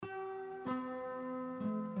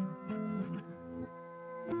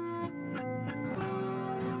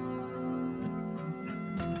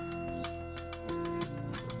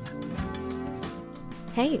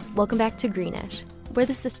Hey, welcome back to Greenish. We're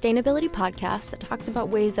the sustainability podcast that talks about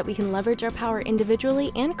ways that we can leverage our power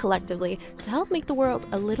individually and collectively to help make the world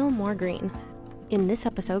a little more green. In this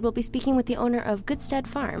episode, we'll be speaking with the owner of Goodstead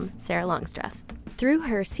Farm, Sarah Longstreth. Through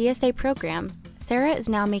her CSA program, Sarah is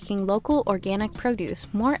now making local organic produce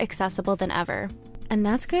more accessible than ever. And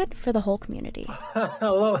that's good for the whole community.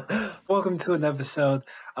 Hello, welcome to an episode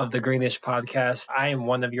of the Greenish podcast. I am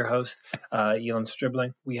one of your hosts, Elon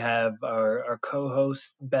Stribling. We have our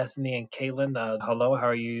co-hosts, Bethany and Caitlin. Hello, how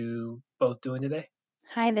are you both doing today?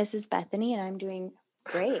 Hi, this is Bethany, and I'm doing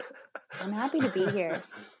great. I'm happy to be here.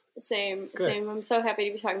 Same. I'm so happy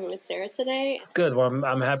to be talking with Sarah today. Good. Well,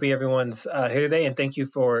 I'm happy everyone's here today, and thank you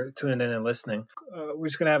for tuning in and listening. We're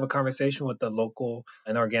just going to have a conversation with the local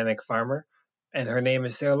and organic farmer. And her name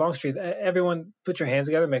is Sarah Longstreth. Everyone put your hands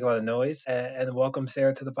together, make a lot of noise, and welcome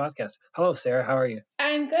Sarah to the podcast. Hello, Sarah. How are you?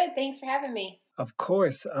 I'm good. Thanks for having me. Of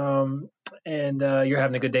course. And you're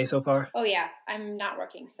having a good day so far? Oh, yeah. I'm not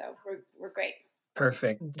working, so we're great.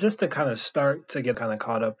 Perfect. Just to kind of start to get kind of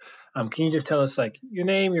caught up, can you just tell us like your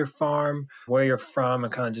name, your farm, where you're from,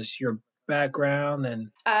 and kind of just your background? And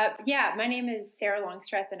yeah, my name is Sarah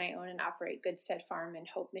Longstreth, and I own and operate Goodstead Farm in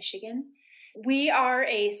Hope, Michigan. We are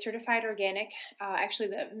a certified organic, actually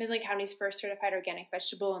the Midland County's first certified organic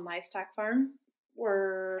vegetable and livestock farm.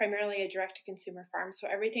 We're primarily a direct-to-consumer farm, so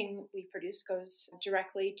everything we produce goes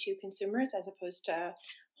directly to consumers as opposed to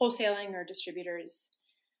wholesaling or distributors.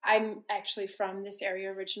 I'm actually from this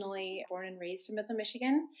area originally, born and raised in Midland,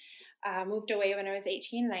 Michigan. Moved away when I was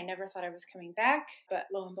 18, and I never thought I was coming back. But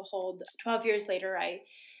lo and behold, 12 years later, I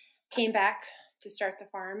came back to start the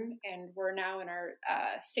farm, and we're now in our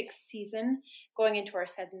sixth season, going into our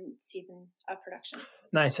seventh season of production.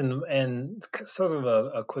 Nice. And sort of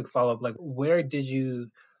a quick follow-up, like where did you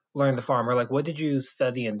learn the farm, or like what did you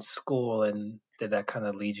study in school, and did that kind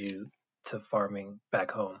of lead you to farming back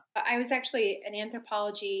home? I was actually an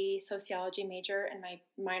anthropology, sociology major, and my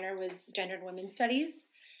minor was gender and women's studies.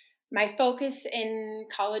 My focus in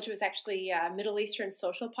college was actually Middle Eastern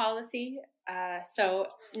social policy, so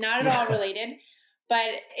not at all related.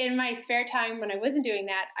 But in my spare time, when I wasn't doing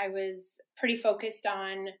that, I was pretty focused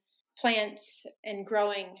on plants and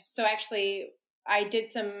growing. So actually, I did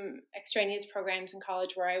some extraneous programs in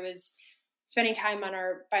college where I was spending time on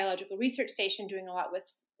our biological research station, doing a lot with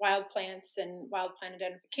wild plants and wild plant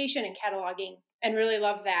identification and cataloging, and really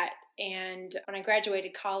loved that. And when I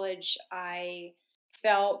graduated college, I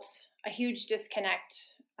felt a huge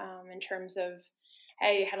disconnect in terms of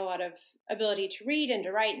I had a lot of ability to read and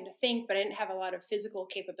to write and to think, but I didn't have a lot of physical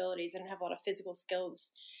capabilities. I didn't have a lot of physical skills.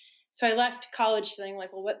 So I left college feeling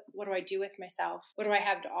like, well, what do I do with myself? What do I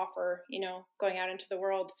have to offer, going out into the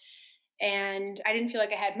world? And I didn't feel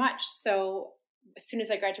like I had much. So as soon as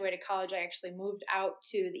I graduated college, I actually moved out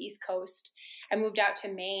to the East Coast. I moved out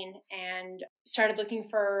to Maine and started looking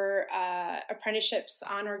for apprenticeships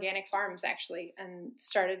on organic farms, actually, and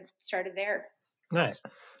started there. Nice.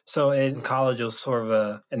 So in college, it was sort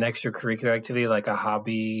of an extracurricular activity, like a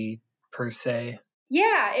hobby per se?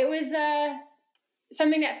 Yeah, it was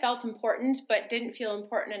something that felt important, but didn't feel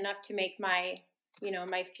important enough to make my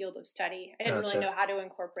field of study. I didn't really know how to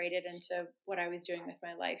incorporate it into what I was doing with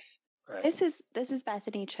my life. Right. This is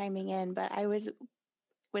Bethany chiming in, but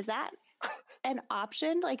was that an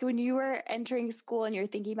option? Like when you were entering school and you're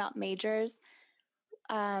thinking about majors,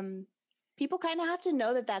 people kind of have to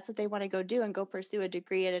know that that's what they want to go do and go pursue a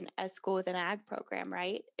degree at a school with an ag program,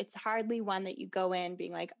 right? It's hardly one that you go in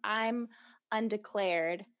being like, I'm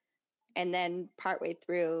undeclared, and then partway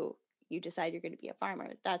through you decide you're going to be a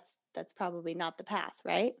farmer. That's probably not the path,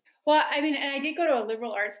 right? Well, I mean, and I did go to a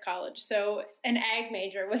liberal arts college, so an ag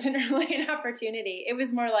major wasn't really an opportunity. It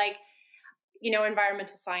was more like,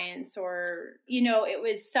 environmental science or, it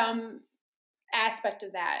was some aspect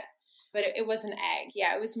of that. But it wasn't ag.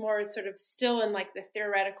 Yeah, it was more sort of still in like the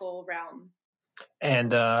theoretical realm.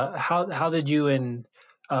 And how did you and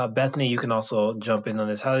Bethany, you can also jump in on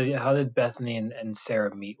this. How did Bethany and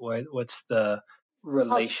Sarah meet? What's the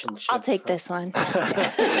relationship? I'll take this one.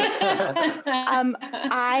 I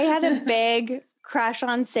had a big crush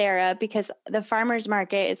on Sarah because the farmer's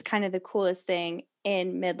market is kind of the coolest thing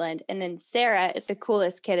in Midland. And then Sarah is the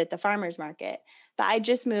coolest kid at the farmer's market. But I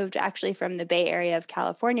just moved actually from the Bay Area of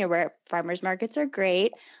California where farmers markets are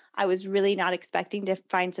great. I was really not expecting to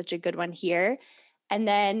find such a good one here. And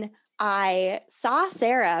then I saw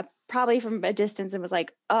Sarah probably from a distance and was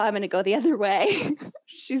like, oh, I'm going to go the other way.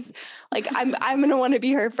 She's like, I'm going to want to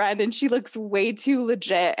be her friend. And she looks way too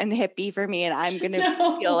legit and hippie for me. And I'm going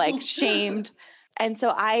to feel like shamed. And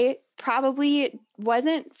so I probably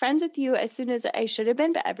wasn't friends with you as soon as I should have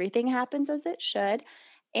been, but everything happens as it should.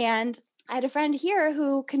 And I had a friend here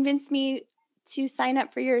who convinced me to sign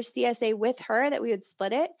up for your CSA with her, that we would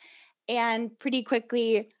split it. And pretty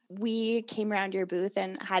quickly, we came around your booth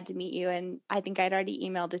and had to meet you. And I think I'd already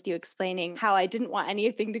emailed with you explaining how I didn't want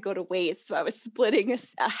anything to go to waste. So I was splitting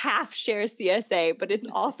a half share CSA, but it's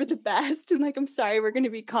all for the best. And like, I'm sorry, we're going to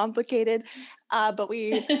be complicated, but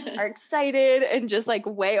we are excited and just like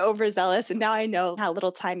way overzealous. And now I know how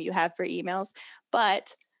little time you have for emails.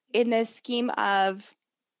 But in this scheme of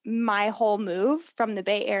my whole move from the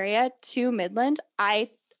Bay Area to Midland, I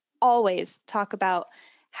always talk about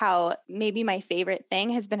how maybe my favorite thing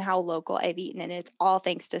has been how local I've eaten, and it's all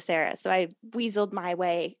thanks to Sarah. So I weaseled my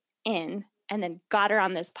way in and then got her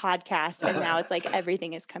on this podcast, and now it's like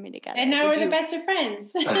everything is coming together. And now we're the best of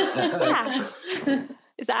friends. Yeah.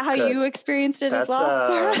 Is that how you experienced it as well,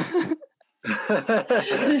 Sarah?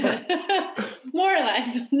 More or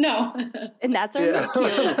less. No. And that's our meet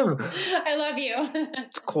cute. I love you.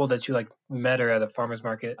 It's cool that you like met her at a farmer's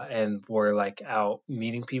market and were like out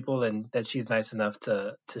meeting people, and that she's nice enough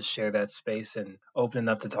to share that space and open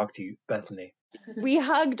enough to talk to you, Bethany. We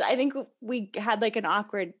hugged. I think we had like an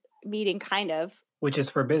awkward meeting, kind of. Which is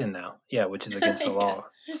forbidden now. Yeah, which is against the law.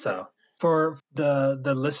 So for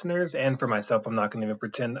the listeners and for myself, I'm not going to even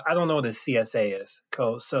pretend. I don't know what a CSA is.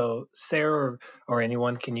 So Sarah or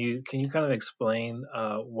anyone, can you kind of explain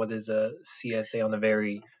what is a CSA on a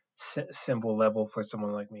very simple level for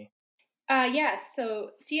someone like me? Yes.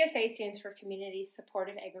 So CSA stands for Community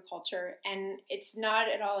Supported Agriculture, and it's not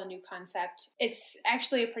at all a new concept. It's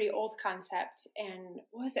actually a pretty old concept. And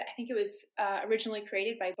what was it? I think it was originally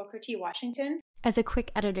created by Booker T. Washington. As a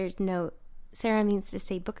quick editor's note, Sarah means to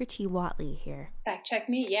say Booker T. Whatley here. Fact check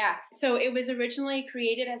me, yeah. So it was originally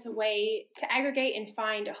created as a way to aggregate and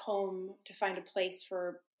find a home, to find a place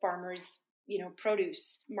for farmers,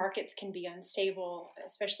 produce. Markets can be unstable,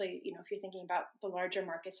 especially, if you're thinking about the larger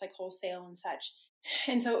markets like wholesale and such.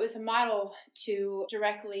 And so it was a model to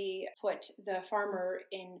directly put the farmer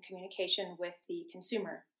in communication with the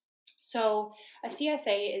consumer. So a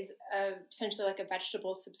CSA is essentially like a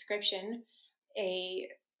vegetable subscription.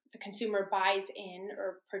 The consumer buys in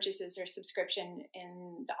or purchases their subscription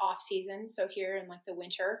in the off season. So here in like the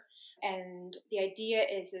winter. And the idea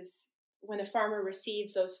is when the farmer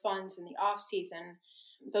receives those funds in the off season,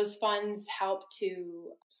 those funds help to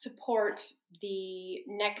support the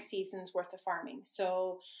next season's worth of farming.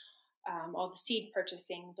 So all the seed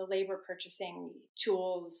purchasing, the labor purchasing,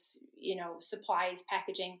 tools, supplies,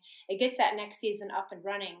 packaging, it gets that next season up and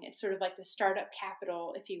running. It's sort of like the startup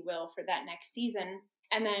capital, if you will, for that next season.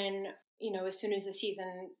 And then, as soon as the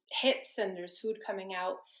season hits and there's food coming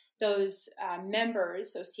out, those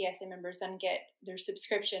members, those CSA members, then get their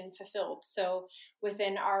subscription fulfilled. So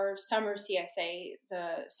within our summer CSA,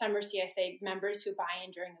 the summer CSA members who buy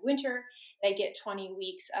in during the winter, they get 20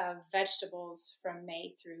 weeks of vegetables from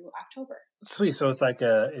May through October. Sweet. So it's like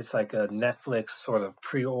a Netflix sort of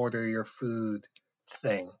pre-order your food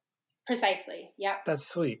thing. Precisely. Yeah. That's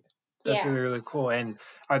sweet. That's really, really cool. And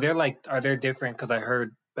are there different, because I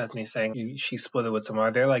heard Bethany saying she split it with someone,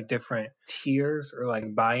 are there like different tiers or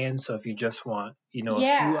like buy-ins? So if you just want, a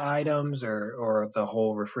few items or the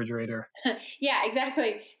whole refrigerator? Yeah,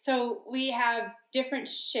 exactly. So we have different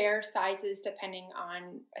share sizes depending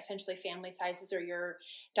on essentially family sizes or your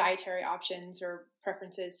dietary options or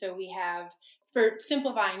preferences. So we have, for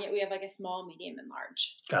simplifying it, we have like a small, medium, and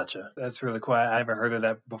large. Gotcha. That's really cool. I haven't heard of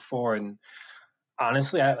that before. And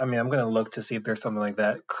honestly, I'm going to look to see if there's something like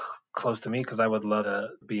that close to me, because I would love to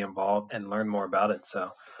be involved and learn more about it.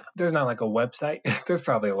 So there's not like a website. There's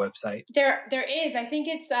probably a website. There is. I think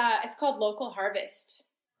it's called Local Harvest.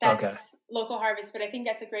 That's okay. Local Harvest, but I think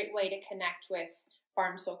that's a great way to connect with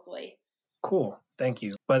farms locally. Cool. Thank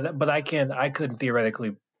you. But I couldn't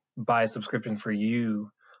theoretically buy a subscription for you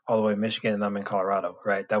all the way in Michigan and I'm in Colorado,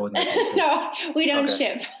 right? That wouldn't make sense. No, we don't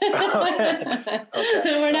ship. Okay.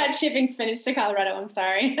 We're not shipping spinach to Colorado. I'm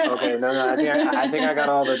sorry. Okay, no. I think I got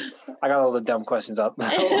all the dumb questions up.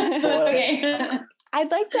 Okay.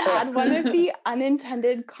 I'd like to add one of the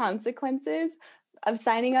unintended consequences of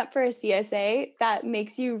signing up for a CSA that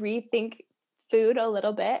makes you rethink food a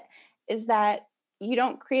little bit is that you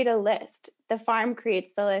don't create a list. The farm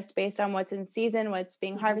creates the list based on what's in season, what's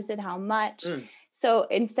being harvested, how much. So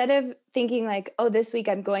instead of thinking like, oh, this week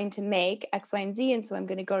I'm going to make X, Y, and Z, and so I'm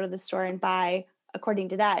going to go to the store and buy according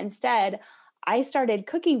to that. Instead, I started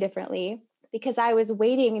cooking differently because I was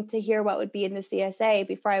waiting to hear what would be in the CSA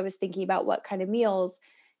before I was thinking about what kind of meals,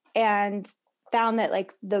 and found that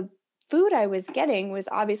like the food I was getting was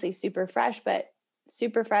obviously super fresh, but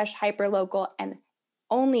super fresh, hyper local, and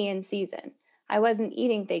only in season. I wasn't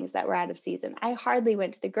eating things that were out of season. I hardly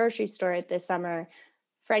went to the grocery store this summer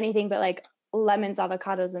for anything but like lemons,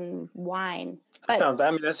 avocados, and wine. But,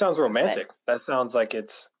 that sounds romantic. That sounds like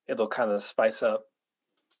it'll kind of spice up.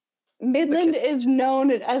 Midland is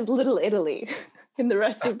known as Little Italy in the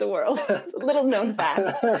rest of the world. It's a little known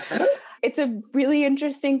fact. It's a really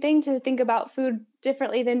interesting thing to think about food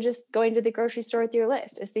differently than just going to the grocery store with your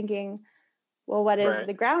list, is thinking, well, what is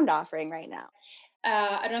the ground offering right now?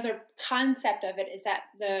 Another concept of it is that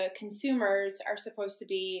the consumers are supposed to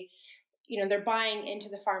be, they're buying into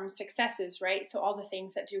the farm's successes, right? So all the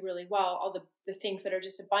things that do really well, all the things that are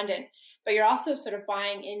just abundant, but you're also sort of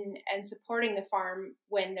buying in and supporting the farm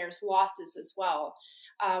when there's losses as well,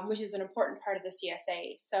 which is an important part of the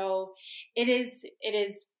CSA. So it is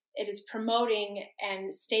promoting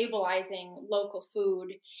and stabilizing local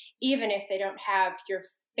food, even if they don't have your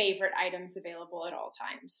favorite items available at all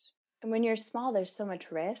times. And when you're small, there's so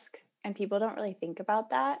much risk, and people don't really think about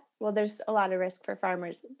that. Well, there's a lot of risk for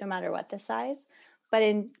farmers, no matter what the size. But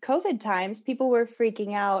in COVID times, people were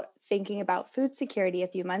freaking out, thinking about food security a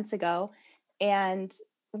few months ago. And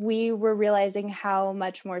we were realizing how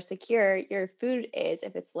much more secure your food is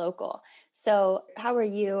if it's local. So how are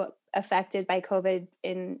you affected by COVID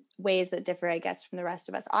in ways that differ, I guess, from the rest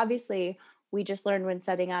of us? Obviously, we just learned when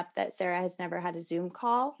setting up that Sarah has never had a Zoom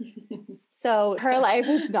call. So her life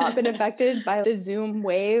has not been affected by the Zoom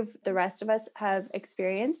wave the rest of us have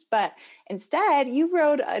experienced. But instead, you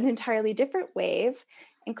rode an entirely different wave,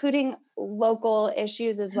 including local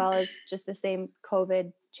issues as well as just the same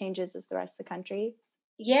COVID changes as the rest of the country.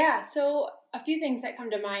 Yeah. So a few things that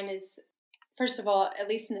come to mind is, first of all, at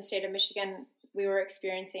least in the state of Michigan, we were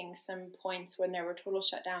experiencing some points when there were total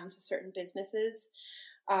shutdowns of certain businesses.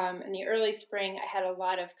 In the early spring, I had a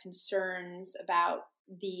lot of concerns about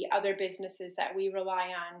the other businesses that we rely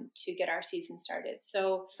on to get our season started.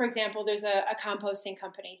 So, for example, there's a composting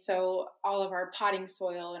company. So all of our potting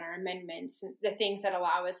soil and our amendments, and the things that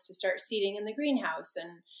allow us to start seeding in the greenhouse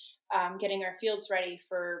and getting our fields ready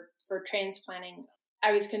for transplanting.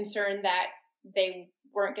 I was concerned that they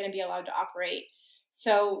weren't going to be allowed to operate.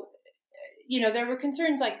 So, there were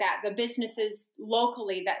concerns like that, the businesses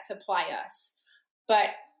locally that supply us. But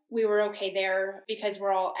we were okay there because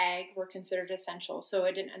we're all ag, we're considered essential. So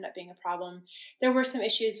it didn't end up being a problem. There were some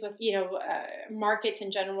issues with, markets in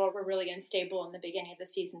general were really unstable in the beginning of the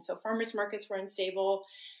season. So farmers markets were unstable.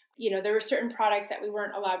 There were certain products that we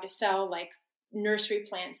weren't allowed to sell, like nursery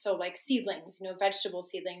plants. So like seedlings, vegetable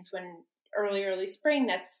seedlings, when early spring,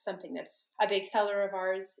 that's something that's a big seller of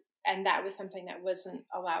ours. And that was something that wasn't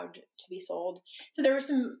allowed to be sold. So there were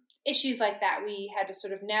some issues like that we had to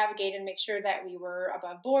sort of navigate and make sure that we were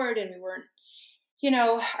above board and we weren't,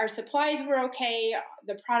 our supplies were okay.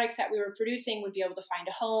 The products that we were producing would be able to find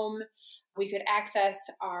a home. We could access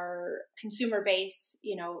our consumer base,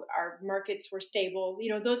 our markets were stable.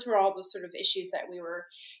 Those were all the sort of issues that we were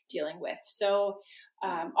dealing with. So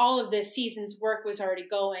all of the season's work was already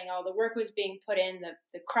going. All the work was being put in.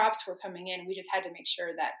 The crops were coming in. We just had to make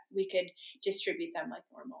sure that we could distribute them like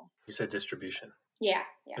normal. You said distribution. Yeah.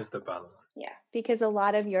 Is the bottom line. Yeah. Because a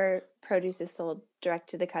lot of your produce is sold direct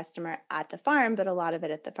to the customer at the farm, but a lot of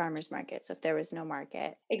it at the farmer's market. So if there was no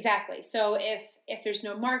market. Exactly. So if there's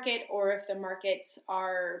no market, or if the markets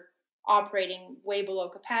are operating way below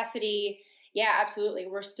capacity, yeah, absolutely.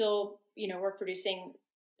 We're still, we're producing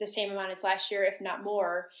the same amount as last year, if not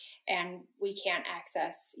more, and we can't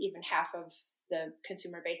access even half of the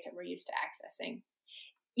consumer base that we're used to accessing,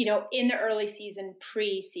 in the early season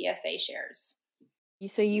pre-CSA shares.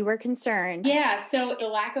 So you were concerned. Yeah. So the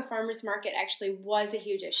lack of farmers market actually was a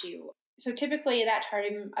huge issue. So typically at that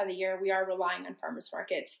time of the year, we are relying on farmers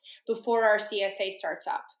markets before our CSA starts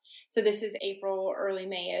up. So this is April, early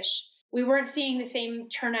May-ish. We weren't seeing the same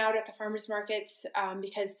turnout at the farmers markets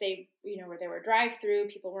because they were drive-through.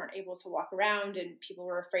 People weren't able to walk around and people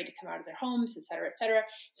were afraid to come out of their homes, et cetera, et cetera.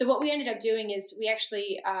 So what we ended up doing is we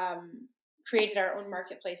actually created our own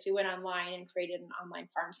marketplace. We went online and created an online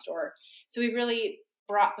farm store. So we really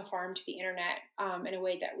brought the farm to the internet in a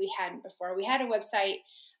way that we hadn't before. We had a website,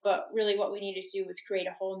 but really what we needed to do was create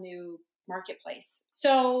a whole new marketplace.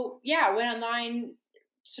 So yeah, went online,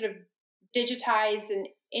 sort of digitized and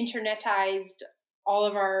internetized all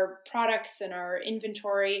of our products and our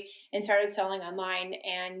inventory and started selling online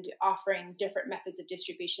and offering different methods of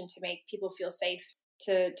distribution to make people feel safe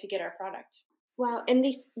to get our product. Wow. And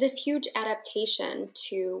this huge adaptation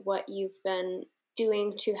to what you've been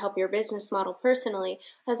doing to help your business model personally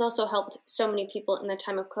has also helped so many people in the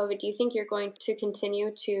time of COVID. Do you think you're going to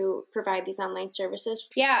continue to provide these online services?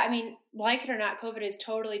 Yeah, like it or not, COVID has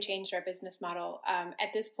totally changed our business model.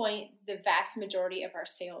 At this point, the vast majority of our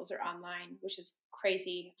sales are online, which is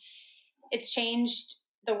crazy. It's changed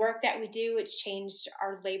the work that we do. It's changed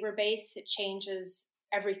our labor base. It changes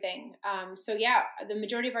everything. So yeah, the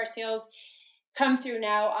majority of our sales come through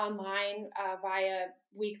now online via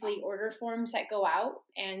weekly order forms that go out.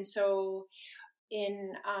 And so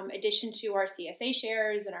in addition to our CSA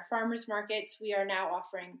shares and our farmers markets, we are now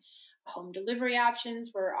offering home delivery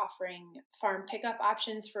options. We're offering farm pickup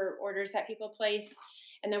options for orders that people place.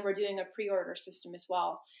 And then we're doing a pre-order system as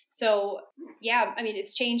well. So yeah, I mean,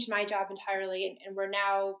 it's changed my job entirely. And we're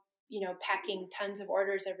now, packing tons of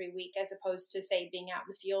orders every week as opposed to, say, being out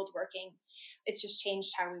in the field working. It's just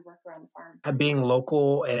changed how we work around the farm. Being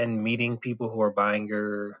local and meeting people who are buying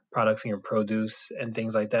your products and your produce and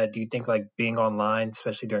things like that, do you think like being online,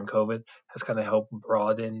 especially during COVID, has kind of helped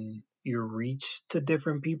broaden your reach to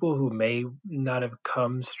different people who may not have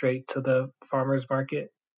come straight to the farmers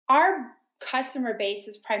market? Our customer base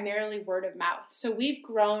is primarily word of mouth. So we've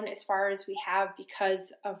grown as far as we have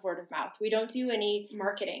because of word of mouth. We don't do any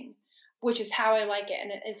marketing, which is how I like it.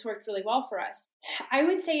 And it's worked really well for us. I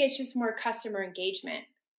would say it's just more customer engagement.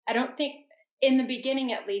 I don't think, in the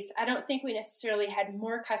beginning at least, I don't think we necessarily had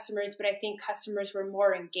more customers, but I think customers were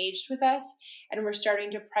more engaged with us and were starting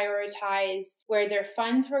to prioritize where their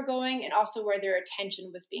funds were going and also where their attention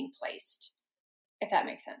was being placed, if that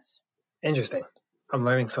makes sense. Interesting. I'm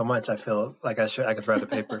learning so much. I feel like I could write a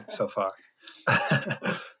paper so far.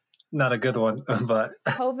 Not a good one, but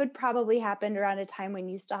COVID probably happened around a time when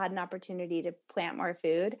you still had an opportunity to plant more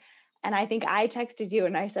food. And I think I texted you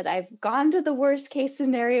and I said, I've gone to the worst case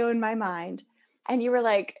scenario in my mind. And you were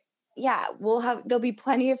like, yeah, there'll be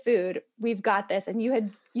plenty of food. We've got this. And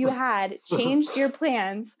you had changed your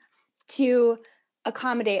plans to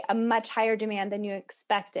accommodate a much higher demand than you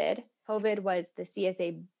expected. COVID was the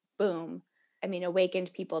CSA boom. I mean,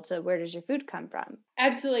 awakened people to where does your food come from?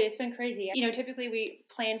 Absolutely. It's been crazy. Typically we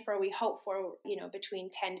hope for,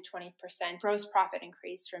 between 10 to 20% gross profit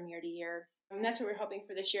increase from year to year. And that's what we're hoping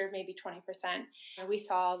for this year, maybe 20%. And we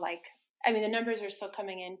saw the numbers are still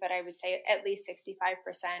coming in, but I would say at least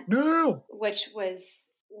 65%, no, which was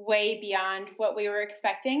way beyond what we were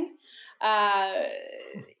expecting.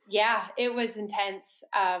 Yeah, it was intense.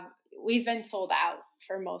 We've been sold out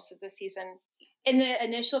for most of the season. In the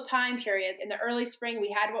initial time period, in the early spring, we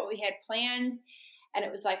had what we had planned. And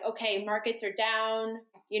it was like, okay, markets are down.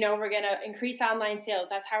 We're going to increase online sales.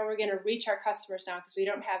 That's how we're going to reach our customers now because we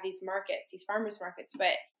don't have these markets, these farmers markets.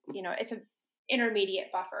 But, it's an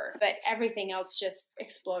intermediate buffer. But everything else just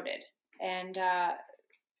exploded. And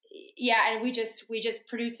and we just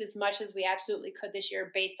produced as much as we absolutely could this year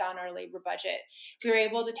based on our labor budget. We were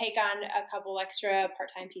able to take on a couple extra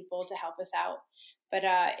part-time people to help us out. But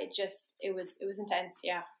it was intense.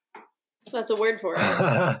 Yeah. That's a word for it.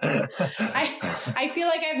 I feel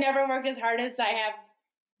like I've never worked as hard as I have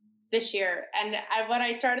this year. And when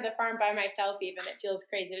I started the farm by myself, even, it feels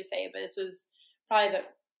crazy to say, but this was probably the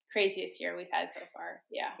craziest year we've had so far.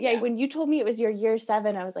 Yeah. When you told me it was your year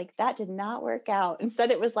 7, I was like, that did not work out. Instead,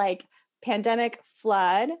 it was like pandemic,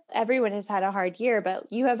 flood. Everyone has had a hard year, but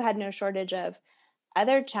you have had no shortage of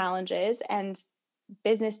other challenges and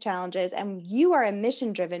business challenges, and you are a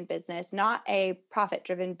mission-driven business, not a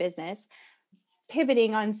profit-driven business.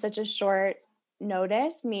 Pivoting on such a short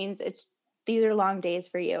notice means these are long days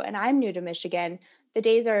for you. And I'm new to Michigan. The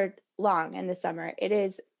days are long in the summer.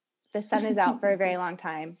 The sun is out for a very long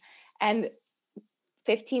time. And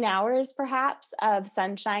 15 hours perhaps of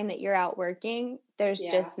sunshine that you're out working, there's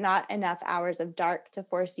just not enough hours of dark to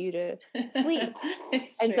force you to sleep.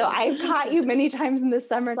 And so I've caught you many times in the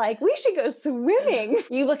summer, like, we should go swimming.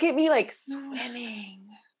 You look at me like, swimming.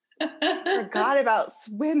 Forgot about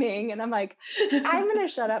swimming. And I'm like, I'm going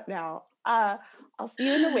to shut up now. I'll see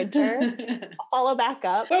you in the winter. I'll follow back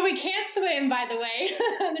up. Well, we can't swim, by the way.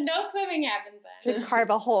 No swimming happens then. To carve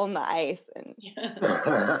a hole in the ice. And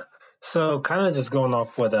So kind of just going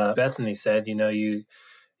off what Bethany said, you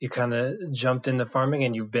kind of jumped into farming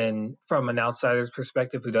and you've been, from an outsider's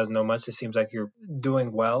perspective who doesn't know much, it seems like you're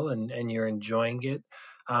doing well and you're enjoying it.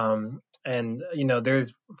 And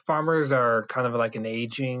there's farmers are kind of like an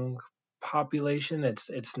aging population.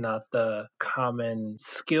 It's not the common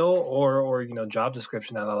skill or job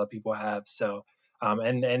description that a lot of people have. So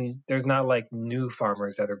and there's not like new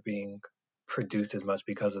farmers that are being produced as much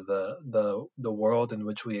because of the world in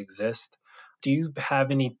which we exist. Do you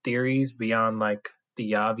have any theories beyond like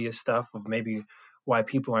the obvious stuff of maybe why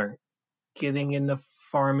people aren't getting into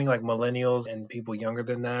farming, like millennials and people younger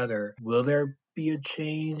than that? Or will there be a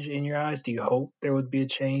change in your eyes? Do you hope there would be a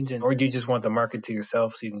change? Or do you just want the market to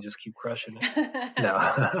yourself so you can just keep crushing it? No.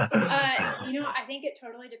 I think it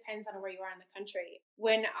totally depends on where you are in the country.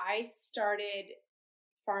 When I started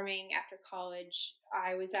farming after college,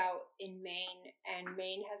 I was out in Maine, and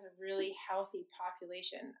Maine has a really healthy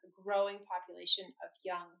population, a growing population of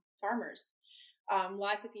young farmers.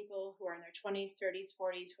 Lots of people who are in their 20s, 30s,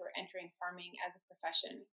 40s who are entering farming as a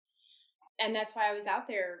profession. And that's why I was out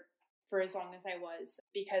there for as long as I was,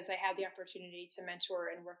 because I had the opportunity to mentor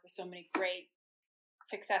and work with so many great,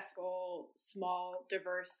 successful, small,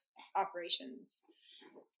 diverse operations.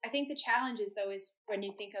 I think the challenge is, though, is when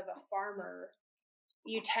you think of a farmer,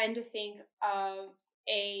 you tend to think of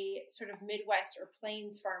a sort of Midwest or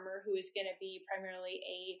Plains farmer who is going to be primarily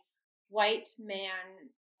a white man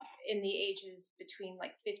in the ages between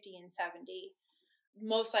like 50 and 70,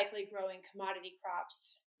 most likely growing commodity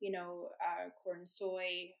crops, corn,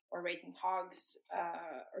 soy, or raising hogs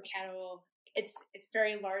or cattle. It's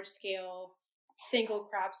very large scale, single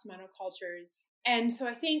crops, monocultures. And so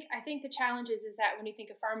I think the challenge is that when you think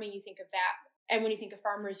of farming, you think of that. And when you think of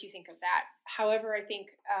farmers, you think of that. However, I think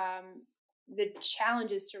the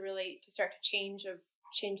challenge is to start to change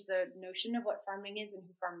the notion of what farming is and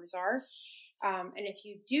who farmers are. And if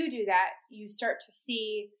you do that, you start to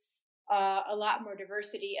see a lot more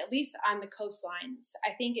diversity, at least on the coastlines.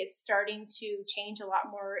 I think it's starting to change a lot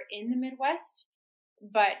more in the Midwest.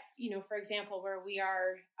 But, for example, where we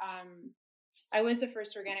are, I was the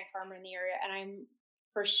first organic farmer in the area, and I'm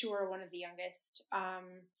for sure one of the youngest.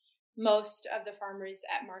 Most of the farmers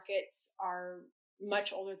at markets are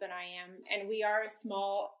much older than I am. And we are a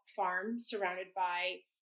small farm surrounded by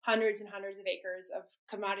hundreds and hundreds of acres of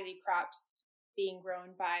commodity crops being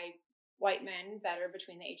grown by white men that are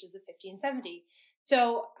between the ages of 50 and 70.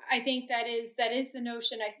 So I think that is the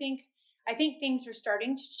notion. I think things are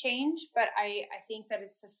starting to change, but I think that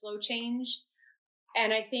it's a slow change.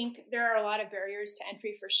 And I think there are a lot of barriers to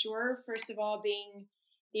entry for sure. First of all, being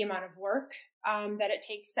the amount of work that it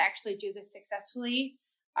takes to actually do this successfully.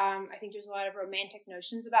 I think there's a lot of romantic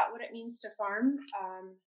notions about what it means to farm.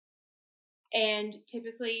 And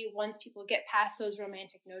typically, once people get past those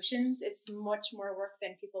romantic notions, it's much more work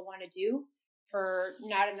than people want to do for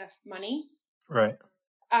not enough money. Right.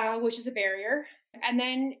 Which is a barrier. And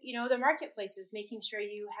then, the marketplaces, making sure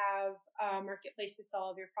you have a marketplace to sell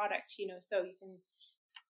all of your product, so you can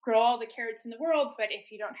grow all the carrots in the world, but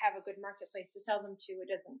if you don't have a good marketplace to sell them to, it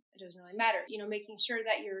doesn't really matter. Making sure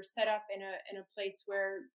that you're set up in a place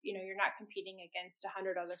where, you're not competing against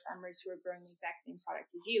 100 other farmers who are growing the exact same product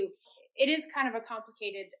as you. It is kind of a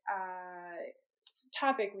complicated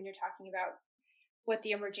topic when you're talking about what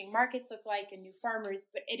the emerging markets look like and new farmers,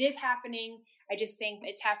 but it is happening. I just think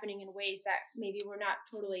it's happening in ways that maybe we're not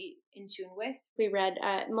totally in tune with. We read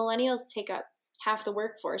millennials take up half the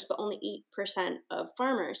workforce, but only 8% of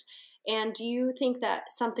farmers. And do you think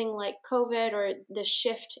that something like COVID or the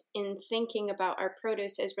shift in thinking about our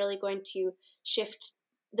produce is really going to shift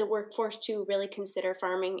the workforce to really consider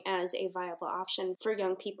farming as a viable option for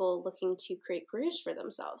young people looking to create careers for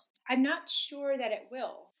themselves? I'm not sure that it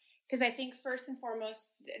will. Because I think first and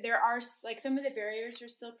foremost, there are like some of the barriers are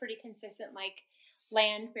still pretty consistent, like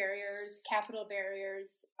land barriers, capital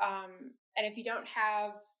barriers. And if you don't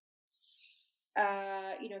have,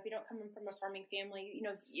 if you don't come from a farming family,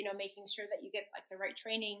 making sure that you get like the right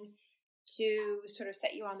training to sort of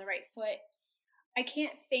set you on the right foot. I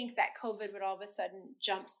can't think that COVID would all of a sudden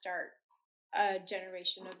jumpstart a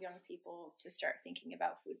generation of young people to start thinking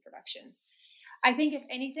about food production. I think if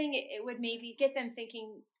anything, it would maybe get them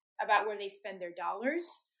thinking about where they spend their dollars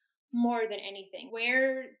more than anything,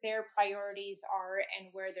 where their priorities are and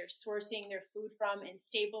where they're sourcing their food from and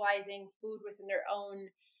stabilizing food within their own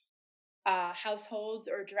households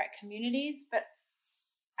or direct communities. But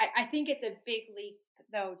I think it's a big leap,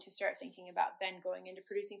 though, to start thinking about then going into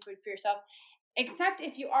producing food for yourself, except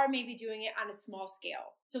if you are maybe doing it on a small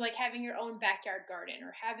scale. So like having your own backyard garden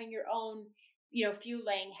or having your own few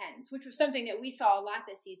laying hens, which was something that we saw a lot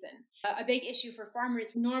this season. A big issue for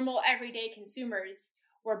farmers, normal everyday consumers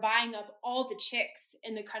were buying up all the chicks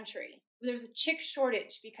in the country. There was a chick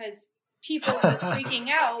shortage because people were freaking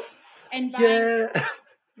out and buying,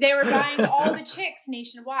 they were buying all the chicks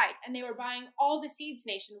nationwide and they were buying all the seeds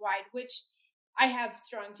nationwide, which I have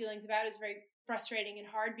strong feelings about. Is very frustrating and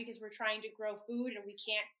hard because we're trying to grow food and we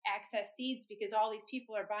can't access seeds because all these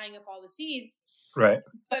people are buying up all the seeds. Right.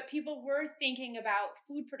 But people were thinking about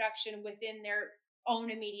food production within their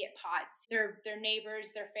own immediate pods, their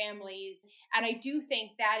neighbors, their families. And I do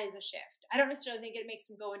think that is a shift. I don't necessarily think it makes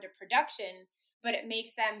them go into production, but it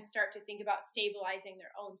makes them start to think about stabilizing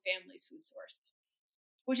their own family's food source,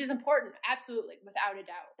 which is important. Absolutely. Without a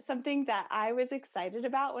doubt. Something that I was excited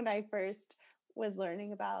about when I first was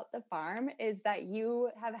learning about the farm is that you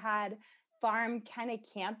have had farm kind of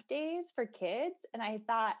camp days for kids. And I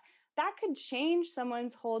thought, that could change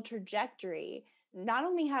someone's whole trajectory. Not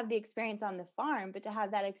only have the experience on the farm, but to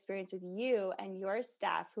have that experience with you and your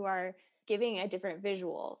staff who are giving a different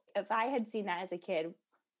visual. If I had seen that as a kid,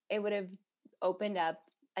 it would have opened up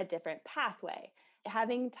a different pathway.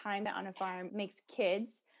 Having time on a farm makes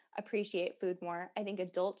kids appreciate food more. I think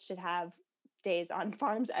adults should have days on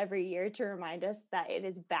farms every year to remind us that it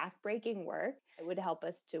is backbreaking work. It would help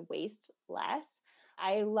us to waste less.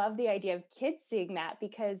 I love the idea of kids seeing that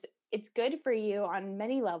because it's good for you on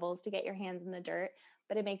many levels to get your hands in the dirt,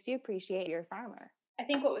 but it makes you appreciate your farmer. I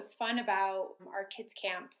think what was fun about our kids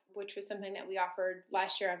camp, which was something that we offered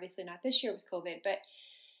last year, obviously not this year with COVID, but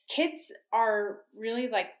kids are really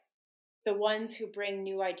like the ones who bring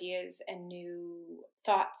new ideas and new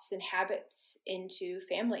thoughts and habits into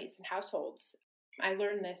families and households. I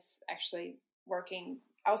learned this actually working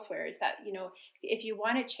elsewhere, is that, if you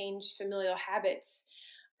want to change familial habits,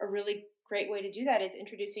 a really great way to do that is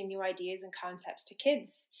introducing new ideas and concepts to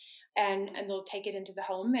kids. And they'll take it into the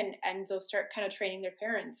home and they'll start kind of training their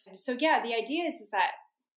parents. So yeah, the idea is that,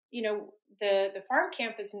 the farm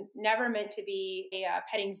camp is never meant to be a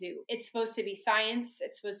petting zoo. It's supposed to be science.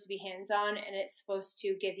 It's supposed to be hands-on, and it's supposed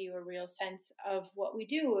to give you a real sense of what we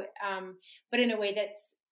do, but in a way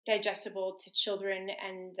that's digestible to children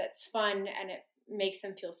and that's fun, and it makes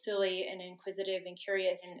them feel silly and inquisitive and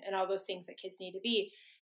curious and all those things that kids need to be.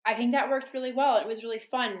 I think that worked really well. It was really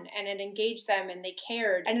fun, and it engaged them, and they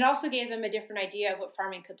cared. And it also gave them a different idea of what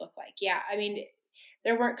farming could look like. Yeah, I mean,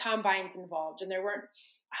 there weren't combines involved, and there weren't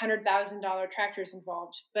 $100,000 tractors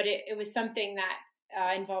involved, but it was something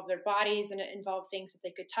that involved their bodies, and it involved things that they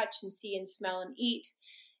could touch and see and smell and eat,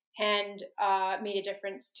 and made a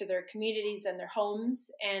difference to their communities and their homes.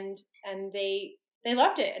 And they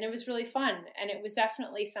loved it, and it was really fun. And it was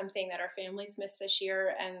definitely something that our families missed this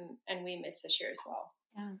year, and we missed this year as well.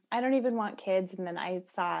 Yeah, I don't even want kids. And then I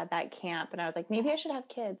saw that camp and I was like, maybe I should have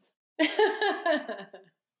kids.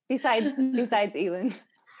 Besides Elin.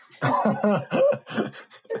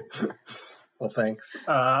 Well, thanks.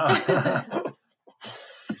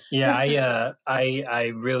 Yeah,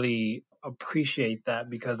 I really appreciate that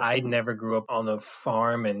because I never grew up on a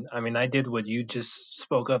farm. And I mean, I did what you just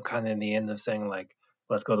spoke up kind of in the end of saying, like,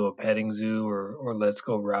 let's go to a petting zoo or let's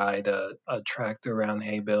go ride a tractor around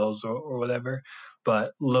hay bales or whatever.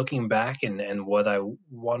 But looking back and what I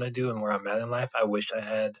want to do and where I'm at in life, I wish I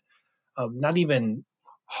had not even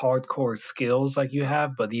hardcore skills like you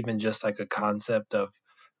have, but even just like a concept of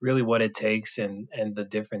really what it takes and the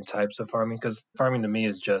different types of farming. Because farming to me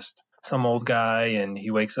is just some old guy and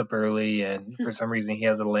he wakes up early and for some reason he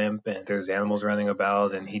has a limp and there's animals running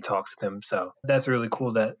about and he talks to them. So that's really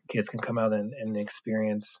cool that kids can come out and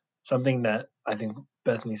experience something that I think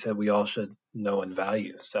Bethany said we all should know and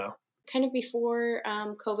value. So kind of before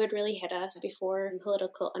COVID really hit us, before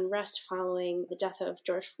political unrest following the death of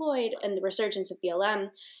George Floyd and the resurgence of BLM,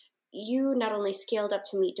 you not only scaled up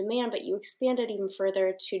to meet demand, but you expanded even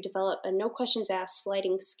further to develop a no questions asked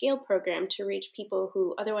sliding scale program to reach people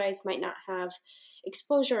who otherwise might not have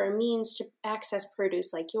exposure or means to access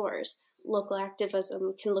produce like yours. Local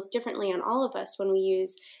activism can look differently on all of us when we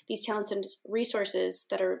use these talents and resources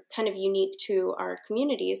that are kind of unique to our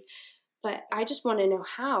communities. But I just want to know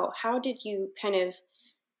how did you kind of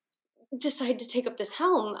decide to take up this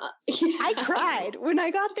helm? I cried when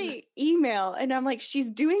I got the email and I'm like,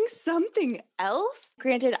 she's doing something else.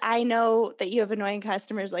 Granted, I know that you have annoying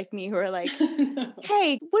customers like me who are like,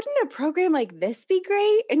 hey, wouldn't a program like this be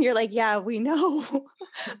great? And you're like, yeah, we know,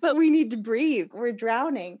 but we need to breathe. We're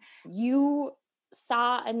drowning. You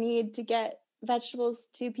saw a need to get vegetables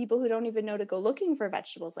to people who don't even know to go looking for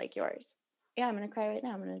vegetables like yours. Yeah, I'm going to cry right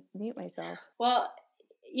now. I'm going to mute myself. Well,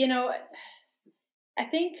 I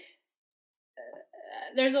think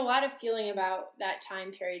there's a lot of feeling about that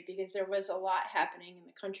time period because there was a lot happening in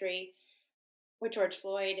the country with George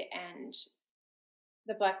Floyd and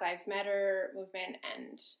the Black Lives Matter movement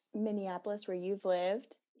and Minneapolis, where you've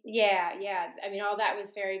lived. Yeah. I mean, all that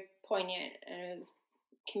was very poignant, and it was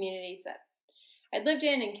communities that I'd lived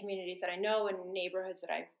in and communities that I know and neighborhoods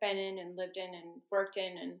that I've been in and lived in and worked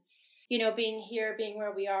in. And, being here, being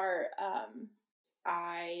where we are,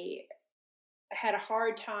 I had a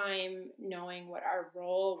hard time knowing what our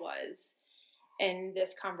role was in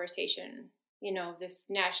this conversation, this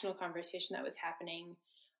national conversation that was happening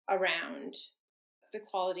around the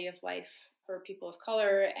quality of life for people of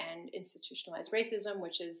color and institutionalized racism,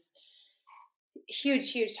 which is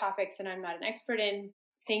huge, huge topics. And I'm not an expert in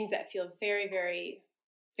things that feel very, very,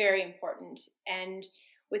 very important. And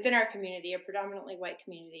within our community, a predominantly white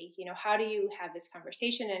community, how do you have this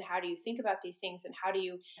conversation and how do you think about these things and how do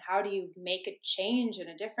you make a change and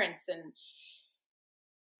a difference?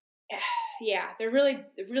 yeah, they're really,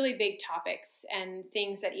 really big topics and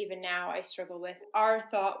things that even now I struggle with. Our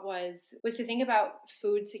thought was to think about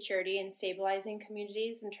food security and stabilizing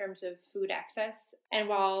communities in terms of food access. And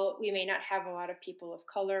while we may not have a lot of people of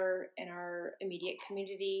color in our immediate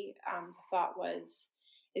community, the thought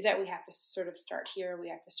is that we have to sort of start here. We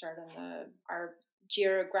have to start on our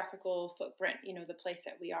geographical footprint, the place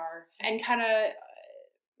that we are, and kind of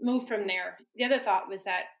move from there. The other thought was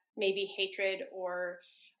that maybe hatred or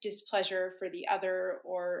displeasure for the other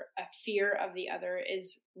or a fear of the other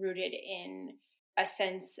is rooted in a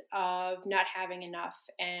sense of not having enough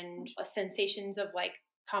and sensations of like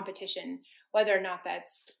competition, whether or not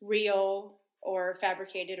that's real or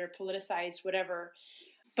fabricated or politicized, whatever.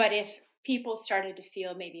 But if people started to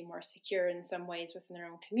feel maybe more secure in some ways within their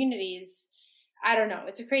own communities, I don't know.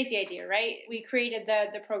 It's a crazy idea, right? We created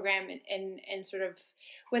the program and sort of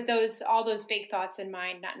with all those big thoughts in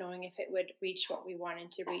mind, not knowing if it would reach what we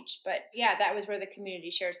wanted to reach. But yeah, that was where the community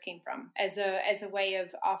shares came from as a way of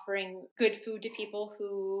offering good food to people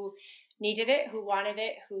who needed it, who wanted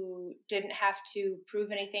it, who didn't have to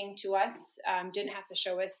prove anything to us, didn't have to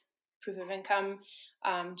show us proof of income.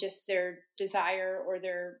 Just their desire or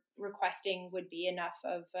their requesting would be enough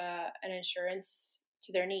of an insurance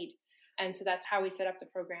to their need. And so that's how we set up the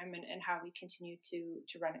program and how we continue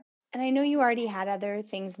to run it. And I know you already had other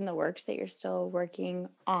things in the works that you're still working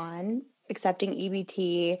on, accepting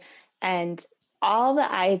EBT. And all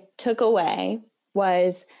that I took away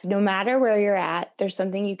was no matter where you're at, there's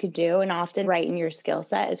something you could do. And often right in your skill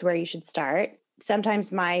set is where you should start.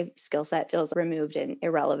 Sometimes my skill set feels removed and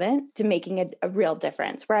irrelevant to making a real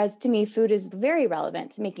difference. Whereas to me, food is very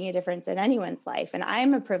relevant to making a difference in anyone's life. And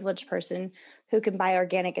I'm a privileged person who can buy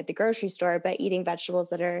organic at the grocery store, but eating vegetables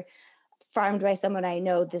that are farmed by someone I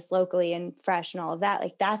know this locally and fresh and all of that,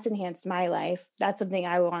 like that's enhanced my life. That's something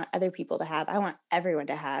I want other people to have. I want everyone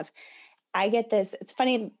to have. I get this. It's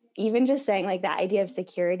funny, even just saying like that idea of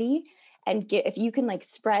security and if you can like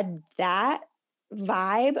spread that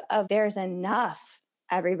vibe of there's enough,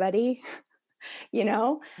 everybody,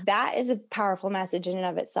 that is a powerful message in and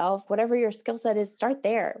of itself. Whatever your skill set is, start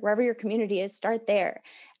there. Wherever your community is, start there.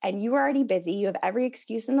 And you are already busy. You have every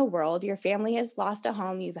excuse in the world. Your family has lost a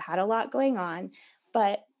home. You've had a lot going on.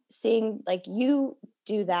 But seeing like you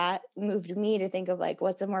do that moved me to think of like,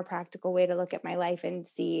 what's a more practical way to look at my life and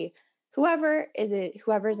see whoever's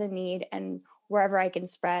in need and wherever I can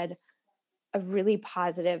spread a really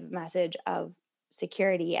positive message of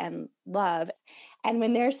security and love. And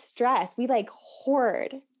when there's stress, we like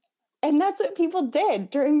hoard. And that's what people did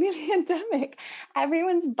during the pandemic.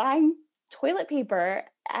 Everyone's buying toilet paper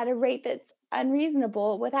at a rate that's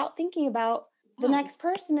unreasonable without thinking about the next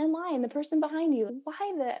person in line, the person behind you.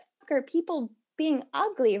 Why the fuck are people being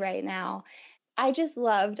ugly right now? I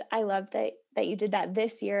loved that you did that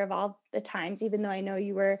this year of all the times, even though I know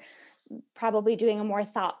you were probably doing a more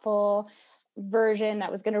thoughtful version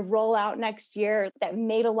that was going to roll out next year that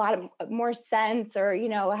made a lot of more sense or,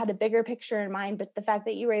 had a bigger picture in mind. But the fact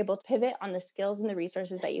that you were able to pivot on the skills and the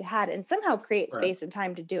resources that you had and somehow create space and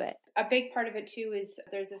time to do it. A big part of it too is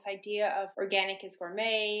there's this idea of organic is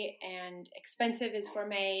gourmet and expensive is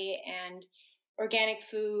gourmet, and organic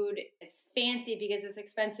food, it's fancy because it's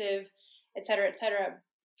expensive, et cetera, et cetera.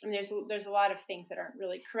 And there's a lot of things that aren't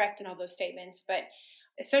really correct in all those statements, but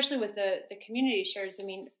especially with the community shares, I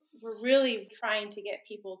mean, we're really trying to get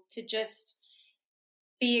people to just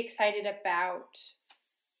be excited about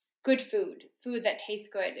good food that tastes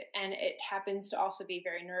good, and it happens to also be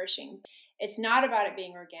very nourishing. It's not about it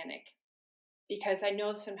being organic, because I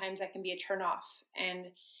know sometimes that can be a turnoff, and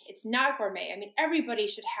it's not gourmet. I mean, everybody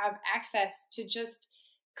should have access to just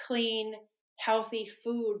clean, healthy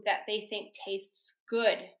food that they think tastes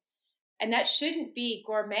good, and that shouldn't be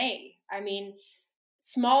gourmet. I mean,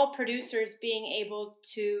 small producers being able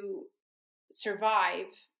to survive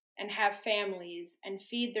and have families and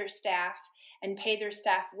feed their staff and pay their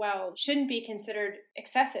staff well shouldn't be considered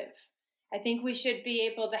excessive. I think we should be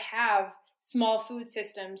able to have small food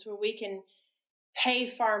systems where we can pay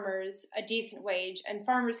farmers a decent wage and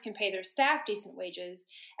farmers can pay their staff decent wages,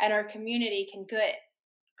 and our community can get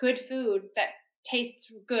good food that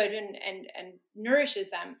tastes good and nourishes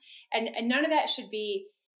them. And none of that should be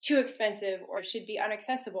too expensive or should be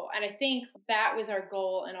inaccessible. And I think that was our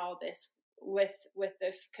goal in all this with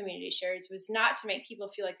the community shares, was not to make people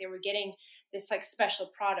feel like they were getting this like special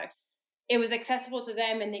product. It was accessible to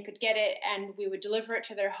them and they could get it, and we would deliver it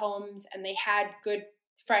to their homes, and they had good,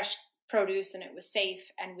 fresh produce, and it was safe,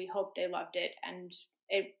 and we hoped they loved it, and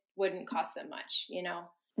it wouldn't cost them much,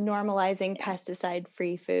 Normalizing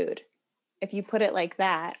pesticide-free food. if you put it like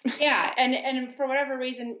that. Yeah, and for whatever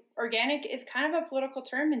reason, organic is kind of a political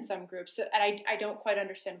term in some groups, and I don't quite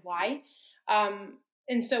understand why.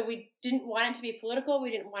 And so we didn't want it to be political.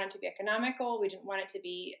 We didn't want it to be economical. We didn't want it to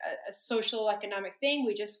be a social economic thing.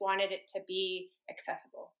 We just wanted it to be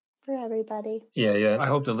accessible for everybody. Yeah. I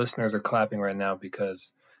hope the listeners are clapping right now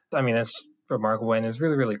because, I mean, that's remarkable and it's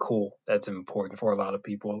really, really cool. That's important for a lot of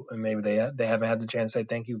people. And maybe they haven't had the chance to say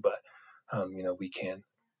thank you, but, we can.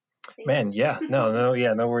 Man, yeah.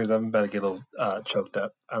 No worries. I'm about to get a little choked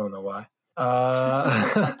up. I don't know why.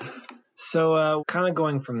 So kind of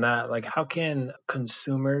going from that, like how can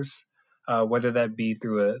consumers, whether that be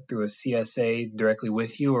through a CSA directly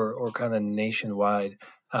with you or kind of nationwide,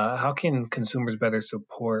 how can consumers better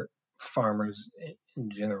support farmers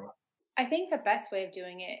in general? I think the best way of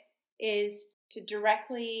doing it is to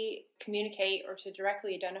directly communicate or to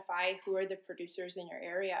directly identify who are the producers in your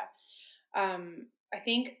area. I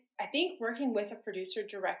think working with a producer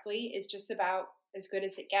directly is just about as good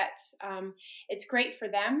as it gets. It's great for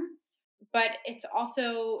them, but it's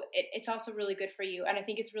also really good for you. And I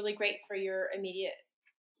think it's really great for your immediate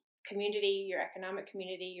community, your economic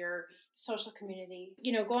community, your social community.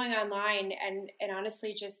 Going online and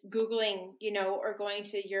honestly just Googling, or going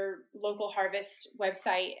to your local harvest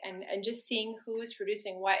website and just seeing who is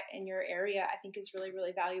producing what in your area, I think is really,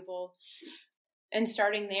 really valuable. And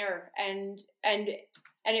starting there, and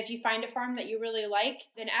if you find a farm that you really like,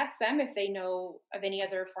 then ask them if they know of any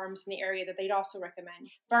other farms in the area that they'd also recommend.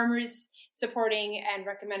 Farmers supporting and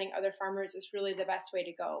recommending other farmers is really the best way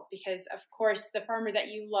to go because, of course, the farmer that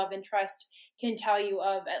you love and trust can tell you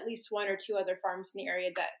of at least one or two other farms in the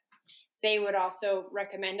area that they would also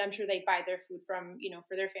recommend. I'm sure they buy their food from,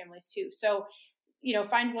 for their families too. So,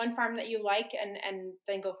 find one farm that you like and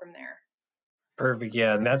then go from there. Perfect.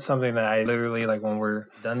 Yeah. And that's something that I literally, like, when we're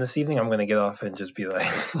done this evening, I'm going to get off and just be like,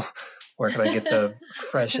 where can I get the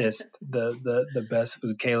freshest, the best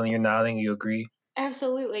food? Caitlin, you're nodding. You agree?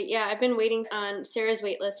 Absolutely. Yeah. I've been waiting on Sarah's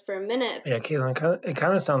wait list for a minute. Yeah, Caitlin, it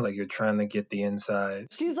kind of sounds like you're trying to get the inside.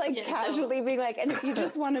 She's like casually being like, and if you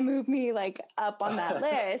just want to move me like up on that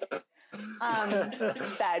list,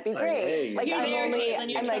 that'd be great. Like, I'm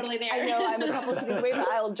totally there. I know I'm a couple cities away, but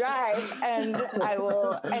I'll drive and I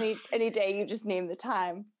will any day you just name the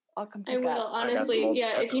time. I'll come pick up. I will, honestly.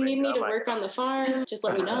 Yeah, if you need me to work on the farm, just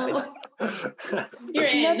let me know. You're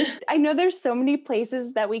in. I know there's so many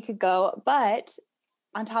places that we could go, but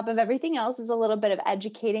on top of everything else is a little bit of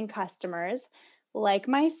educating customers like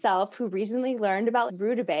myself who recently learned about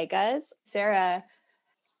rutabagas. Sarah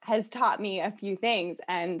has taught me a few things,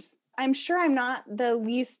 and I'm sure I'm not the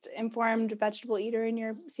least informed vegetable eater in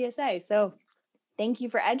your CSA. So thank you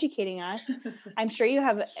for educating us. I'm sure you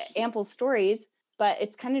have ample stories, but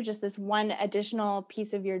it's kind of just this one additional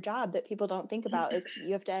piece of your job that people don't think about is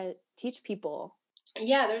you have to teach people.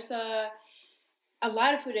 Yeah, there's a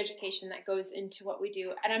lot of food education that goes into what we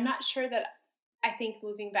do. And I'm not sure that I think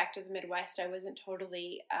moving back to the Midwest, I wasn't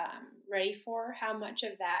totally ready for how much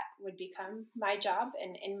of that would become my job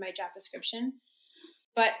and in my job description.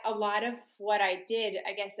 But a lot of what I did,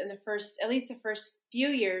 I guess, in at least the first few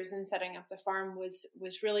years in setting up the farm was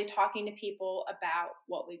really talking to people about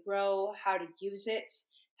what we grow, how to use it,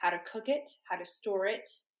 how to cook it, how to store it.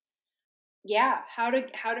 Yeah, how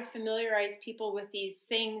to familiarize people with these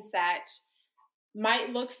things that might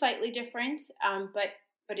look slightly different, but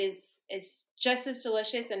is just as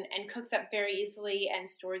delicious and cooks up very easily and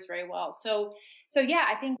stores very well. So yeah,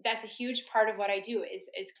 I think that's a huge part of what I do is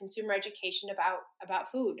consumer education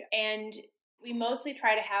about food. And we mostly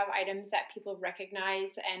try to have items that people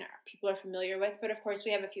recognize and people are familiar with. But of course,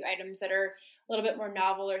 we have a few items that are a little bit more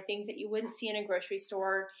novel or things that you wouldn't see in a grocery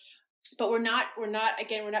store. But we're not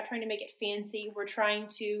trying to make it fancy. We're trying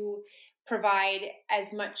to provide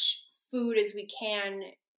as much food as we can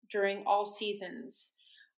during all seasons.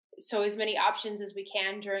 So as many options as we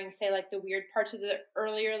can during, say, like the weird parts of the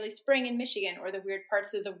early spring in Michigan or the weird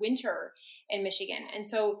parts of the winter in Michigan. And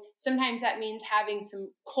so sometimes that means having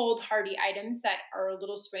some cold, hardy items that are a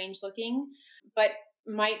little strange looking, but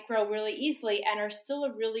might grow really easily and are still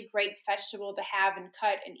a really great vegetable to have and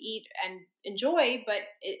cut and eat and enjoy, but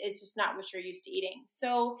it's just not what you're used to eating.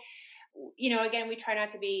 So, again, we try not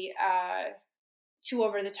to be too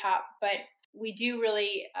over the top, but we do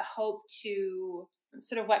really hope to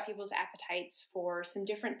sort of whet people's appetites for some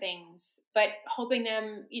different things, but helping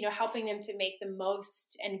them to make the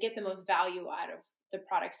most and get the most value out of the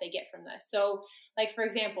products they get from this. So like, for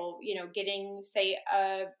example, getting, say,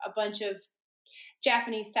 a bunch of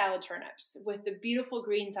Japanese salad turnips with the beautiful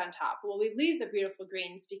greens on top. Well, we leave the beautiful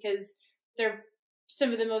greens because they're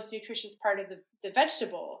some of the most nutritious part of the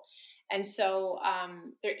vegetable. And so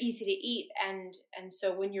they're easy to eat. And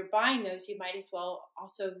so when you're buying those, you might as well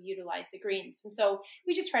also utilize the greens. And so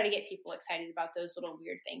we just try to get people excited about those little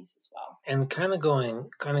weird things as well. And kind of going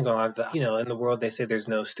on the, in the world, they say there's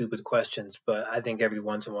no stupid questions, but I think every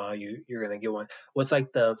once in a while you're going to get one. What's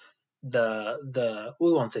like the,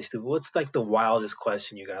 we won't say stupid. What's like the wildest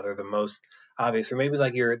question you got, or the most obvious, or maybe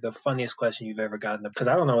like the funniest question you've ever gotten? Because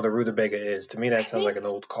I don't know what a rutabaga is. To me, that sounds like an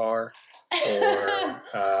old car. Or,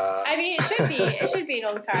 I mean, it should be an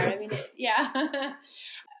old car. I mean, yeah.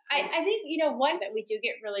 I think, one that we do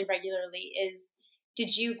get really regularly is,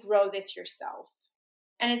 did you grow this yourself?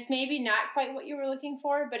 And it's maybe not quite what you were looking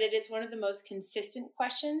for, but it is one of the most consistent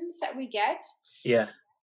questions that we get. Yeah.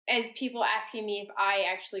 As people asking me if I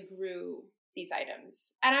actually grew these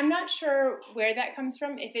items. And I'm not sure where that comes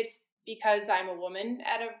from, if it's because I'm a woman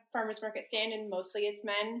at a farmer's market stand and mostly it's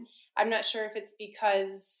men. I'm not sure if it's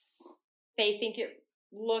because they think it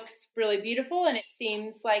looks really beautiful and it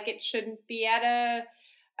seems like it shouldn't be at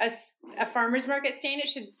a farmer's market stand. It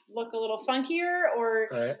should look a little funkier, or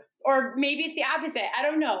right. Or maybe it's the opposite. I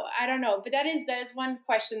don't know. But that is one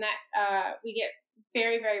question that we get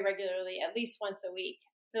very, very regularly, at least once a week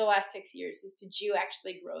for the last 6 years, is, did you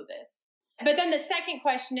actually grow this? But then the second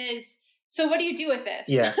question is, so what do you do with this?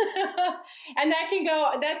 Yeah. And that can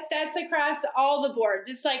go, that's across all the boards.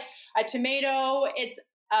 It's like a tomato, it's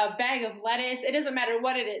a bag of lettuce. It doesn't matter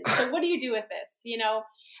what it is. So what do you do with this?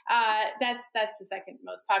 That's the second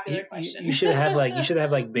most popular question. You should have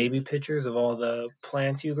like baby pictures of all the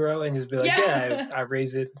plants you grow and just be like, I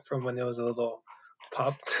raised it from when it was a little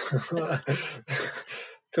pup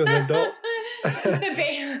to an adult.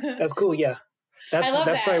 That's cool. Yeah. That's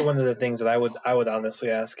probably one of the things that I would honestly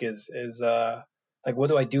ask is like, what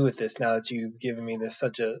do I do with this now that you've given me this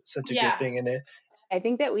such a good thing in it? I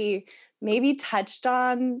think that we maybe touched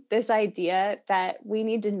on this idea that we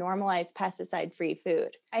need to normalize pesticide-free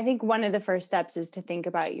food. I think one of the first steps is to think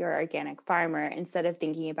about your organic farmer instead of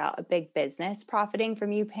thinking about a big business profiting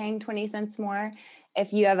from you paying 20 cents more.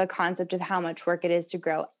 If you have a concept of how much work it is to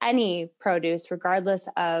grow any produce, regardless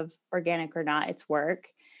of organic or not, it's work.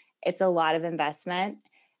 It's a lot of investment.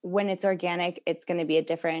 When it's organic, it's going to be a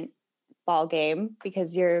different ball game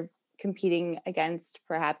because you're competing against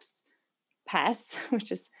perhaps pests,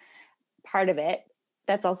 which is part of it.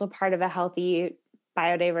 That's also part of a healthy,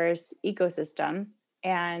 biodiverse ecosystem.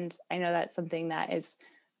 And I know that's something that is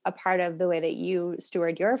a part of the way that you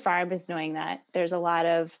steward your farm, is knowing that there's a lot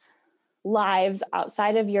of lives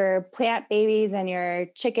outside of your plant babies and your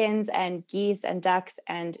chickens and geese and ducks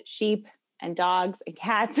and sheep and dogs and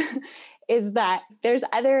cats, is that there's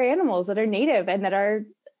other animals that are native and that are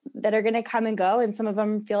going to come and go. And some of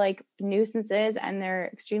them feel like nuisances and they're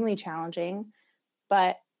extremely challenging,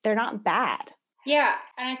 but they're not bad. Yeah.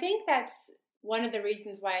 And I think that's one of the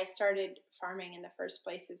reasons why I started farming in the first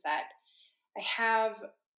place, is that I have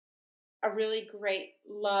a really great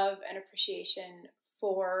love and appreciation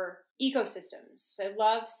for ecosystems. I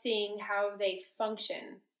love seeing how they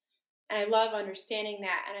function. And I love understanding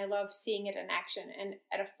that. And I love seeing it in action. And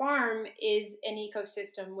at a farm is an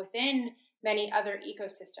ecosystem within many other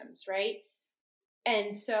ecosystems, right?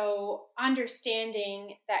 And so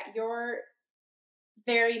understanding that your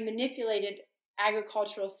very manipulated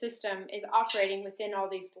agricultural system is operating within all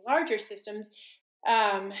these larger systems.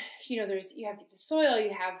 You have the soil, you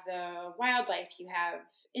have the wildlife, you have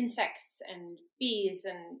insects and bees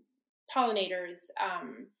and pollinators.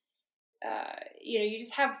 You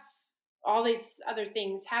just have all these other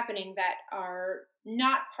things happening that are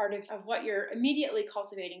not part of what you're immediately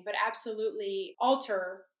cultivating, but absolutely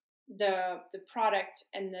alter the product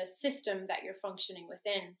and the system that you're functioning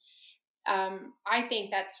within. I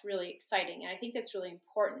think that's really exciting. And I think that's really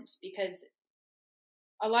important, because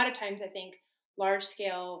a lot of times I think large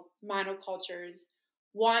scale monocultures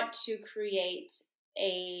want to create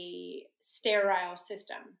a sterile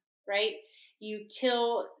system, right? You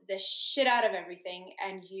till the shit out of everything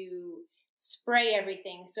and you spray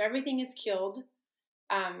everything. So everything is killed.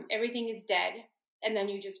 Everything is dead. And then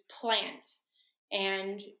you just plant,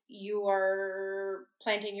 and you are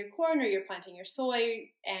planting your corn or you're planting your soy,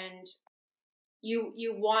 and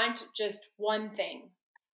you want just one thing.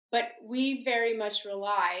 But we very much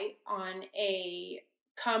rely on a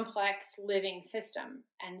complex living system.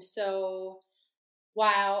 And so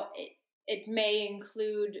while it may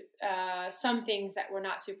include some things that we're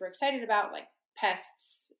not super excited about, like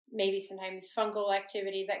pests, maybe sometimes fungal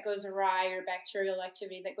activity that goes awry or bacterial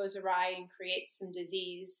activity that goes awry and creates some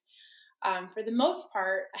disease. For the most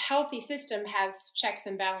part, a healthy system has checks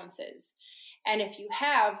and balances. And if you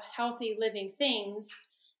have healthy living things,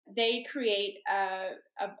 they create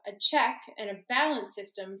a check and a balance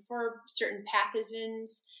system for certain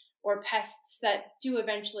pathogens or pests that do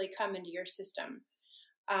eventually come into your system.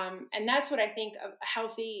 And that's what I think a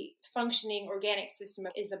healthy, functioning organic system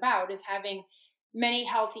is about, is having many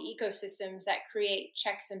healthy ecosystems that create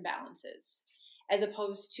checks and balances, as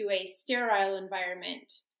opposed to a sterile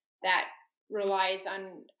environment that relies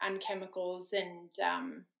on chemicals and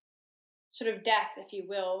sort of death, if you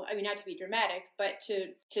will. I mean, not to be dramatic, but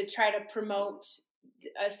to try to promote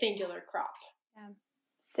a singular crop. Yeah.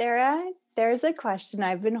 Sarah, there's a question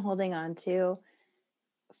I've been holding on to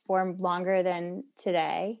for longer than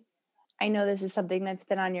today. I know this is something that's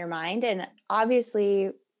been on your mind, and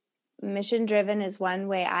obviously mission driven is one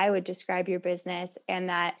way I would describe your business, and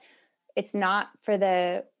that it's not for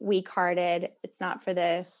the weak-hearted. It's not for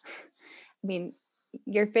the, I mean,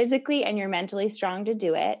 you're physically and you're mentally strong to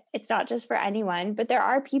do it. It's not just for anyone, but there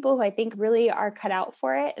are people who I think really are cut out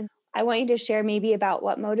for it. And I want you to share maybe about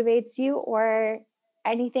what motivates you, or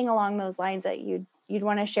anything along those lines that you'd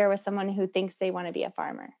want to share with someone who thinks they want to be a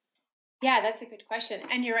farmer. Yeah, that's a good question.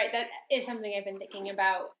 And you're right. That is something I've been thinking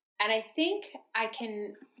about. And I think I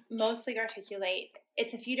can mostly articulate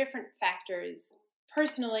it's a few different factors.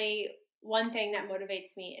 Personally, one thing that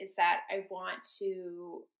motivates me is that I want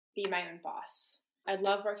to be my own boss. I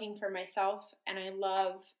love working for myself, and I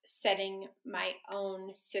love setting my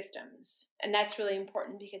own systems. And that's really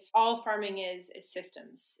important because all farming is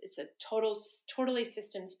systems. It's a totally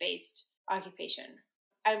systems-based occupation.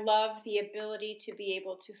 I love the ability to be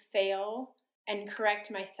able to fail and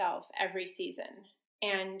correct myself every season.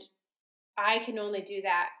 And I can only do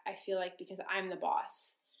that, I feel like, because I'm the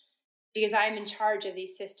boss, because I'm in charge of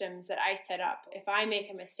these systems that I set up. If I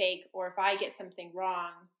make a mistake or if I get something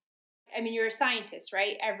wrong, I mean, you're a scientist,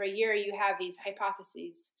 right? Every year you have these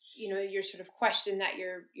hypotheses, your sort of question that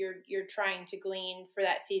you're trying to glean for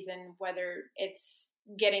that season, whether it's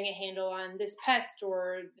getting a handle on this pest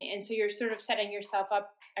and so you're sort of setting yourself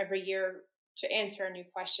up every year to answer a new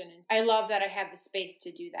question. And I love that I have the space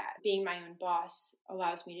to do that. Being my own boss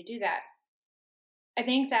allows me to do that. I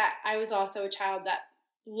think that I was also a child that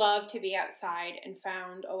loved to be outside and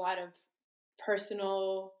found a lot of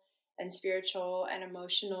personal and spiritual and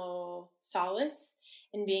emotional solace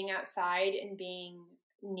in being outside and being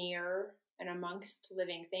near and amongst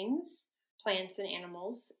living things, plants and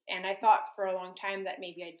animals. And I thought for a long time that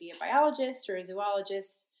maybe I'd be a biologist or a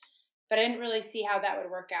zoologist, but I didn't really see how that would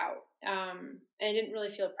work out. And it didn't really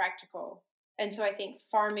feel practical. And so I think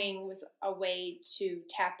farming was a way to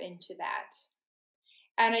tap into that.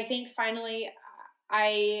 And I think finally,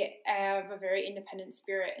 I have a very independent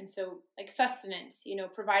spirit. And so like sustenance,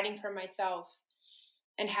 providing for myself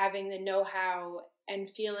and having the know-how and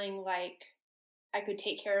feeling like I could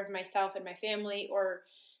take care of myself and my family or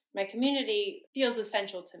my community feels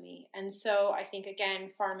essential to me. And so I think,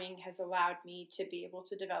 again, farming has allowed me to be able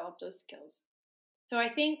to develop those skills. So I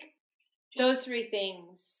think those three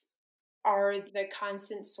things are the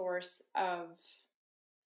constant source of,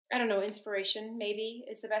 inspiration maybe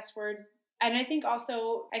is the best word. And I think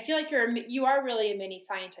also, I feel like you are really a mini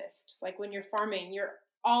scientist. Like when you're farming, you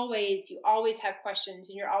always have questions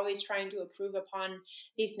and you're always trying to improve upon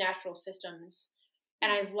these natural systems.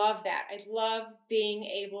 And I love that. I love being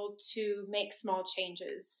able to make small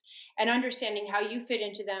changes and understanding how you fit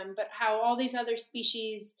into them, but how all these other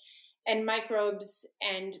species and microbes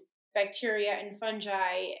and bacteria and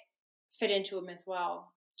fungi fit into them as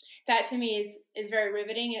well. That to me is very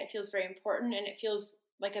riveting, and it feels very important, and it feels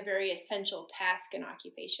like a very essential task and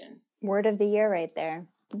occupation. Word of the year right there.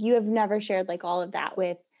 You have never shared like all of that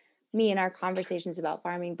with me in our conversations about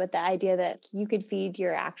farming, but the idea that you could feed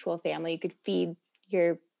your actual family, you could feed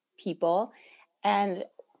your people. And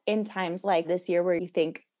in times like this year where you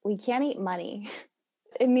think we can't eat money,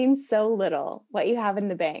 it means so little what you have in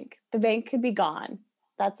the bank. The bank could be gone.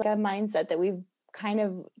 That's like a mindset that we've kind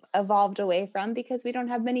of evolved away from because we don't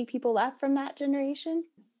have many people left from that generation.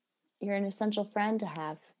 You're an essential friend to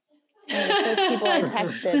have. One of the first people I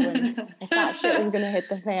texted when I thought shit was going to hit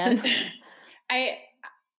the fan.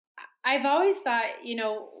 I've always thought,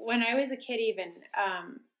 when I was a kid even,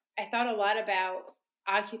 I thought a lot about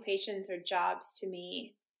occupations or jobs to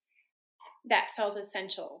me that felt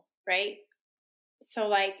essential, right? So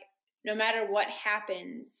like, no matter what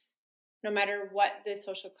happens, no matter what the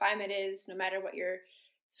social climate is, no matter what your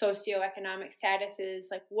socioeconomic status is,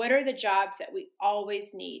 like, what are the jobs that we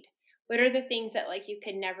always need? What are the things that like you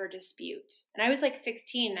can never dispute? And I was like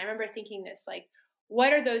 16, and I remember thinking this, like,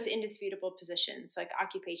 what are those indisputable positions, like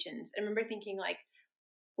occupations? I remember thinking like,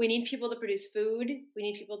 we need people to produce food. We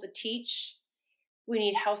need people to teach. We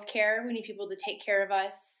need healthcare. We need people to take care of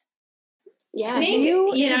us. Yeah. Did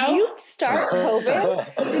you start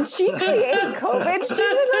COVID? Did she create COVID? She's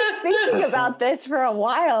been like thinking about this for a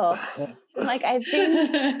while. Like, I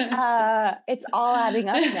think it's all adding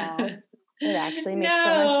up now. It actually makes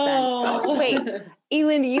so much sense. Wait,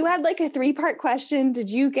 Elin, you had like a 3-part question. Did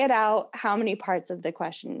you get out how many parts of the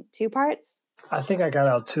question? 2 parts? I think I got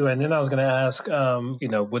out 2. And then I was going to ask,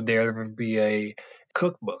 would there ever be a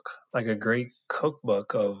cookbook, like a great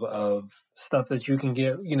cookbook of stuff that you can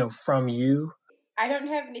get, from you? I don't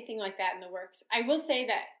have anything like that in the works. I will say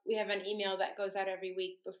that we have an email that goes out every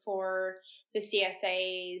week before the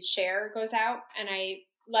CSA's share goes out, and I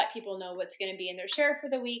let people know what's going to be in their share for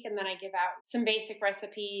the week, and then I give out some basic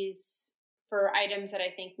recipes for items that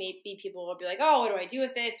I think maybe people will be like, oh, what do I do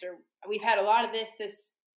with this? Or we've had a lot of this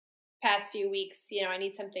past few weeks, I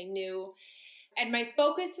need something new. And my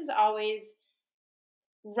focus is always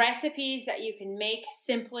recipes that you can make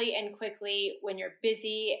simply and quickly when you're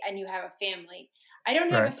busy and you have a family. I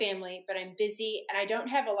don't have a family, but I'm busy and I don't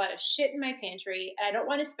have a lot of shit in my pantry, and I don't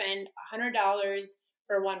want to spend $100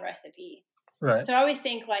 for one recipe. Right. So I always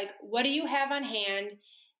think, like, what do you have on hand?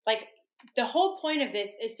 Like, the whole point of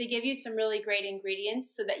this is to give you some really great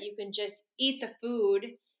ingredients so that you can just eat the food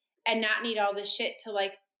and not need all this shit to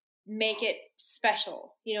like make it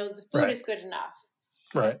special. The food is good enough.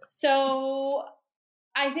 Right. So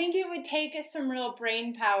I think it would take some real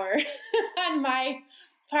brain power on my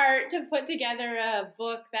part to put together a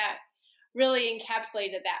book that really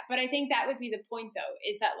encapsulated that. But I think that would be the point, though,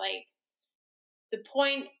 is that like the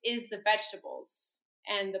point is the vegetables,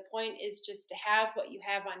 and the point is just to have what you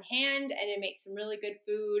have on hand and to make some really good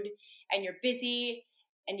food, and you're busy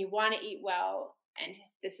and you want to eat well, and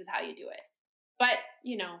this is how you do it. But,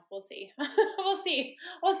 we'll see. We'll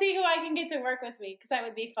see who I can get to work with me, because that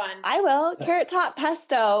would be fun. I will. Carrot top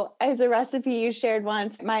pesto is a recipe you shared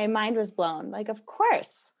once. My mind was blown. Like, of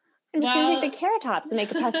course. I'm just going to take the carrot tops and make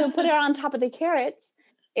a pesto, put it on top of the carrots.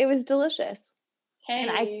 It was delicious. Hey.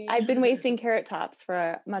 And I've been wasting carrot tops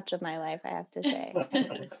for much of my life, I have to say.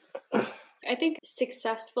 I think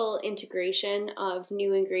successful integration of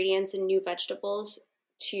new ingredients and new vegetables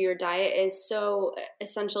to your diet is so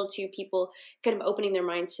essential to people kind of opening their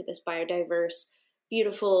minds to this biodiverse,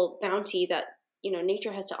 beautiful bounty that,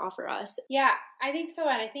 nature has to offer us. Yeah, I think so.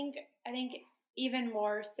 And I think even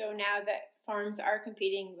more so now that farms are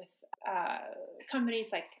competing with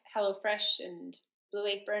companies like HelloFresh and Blue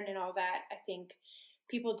Apron and all that, I think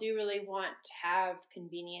people do really want to have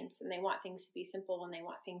convenience, and they want things to be simple, and they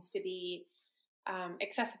want things to be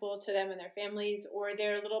accessible to them and their families, or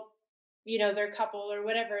their little, their couple, or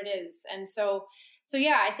whatever it is. And so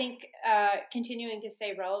yeah, I think continuing to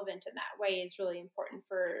stay relevant in that way is really important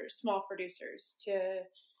for small producers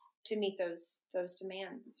to meet those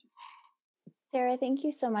demands. Sarah, thank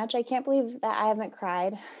you so much. I can't believe that I haven't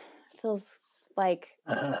cried. It feels like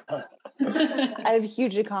a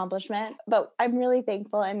huge accomplishment, but I'm really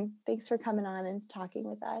thankful, and thanks for coming on and talking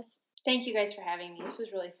with us. Thank you guys for having me. This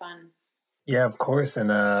was really fun. Yeah, of course. And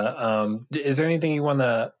is there anything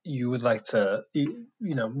you would like to,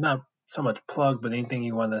 not so much plug, but anything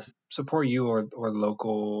you want to support you or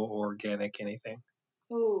local, organic, anything?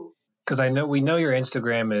 Ooh. Because we know your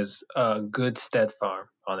Instagram is Good Stead Farm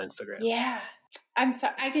on Instagram. Yeah. I'm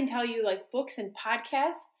sorry. I can tell you like books and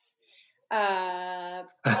podcasts.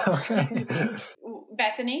 Okay.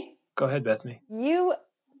 Bethany. Go ahead, Bethany. You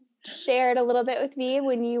shared a little bit with me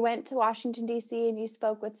when you went to Washington, D.C. and you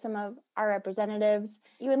spoke with some of our representatives.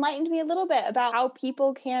 You enlightened me a little bit about how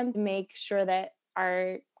people can make sure that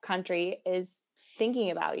our country is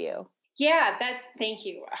thinking about you. Yeah, thank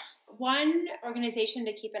you. One organization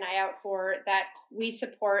to keep an eye out for that we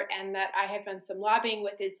support and that I have done some lobbying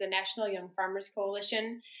with is the National Young Farmers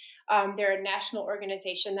Coalition. They're a national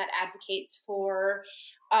organization that advocates for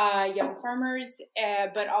young farmers,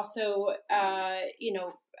 but also,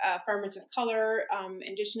 farmers of color,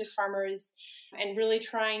 indigenous farmers, and really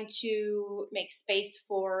trying to make space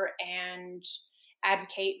for and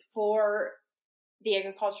advocate for the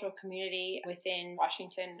agricultural community within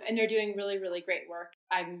Washington. And they're doing really, really great work.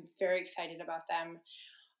 I'm very excited about them.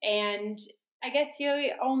 And I guess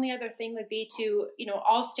the only other thing would be to,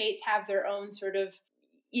 all states have their own sort of,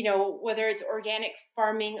 whether it's organic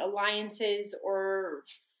farming alliances or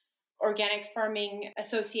organic farming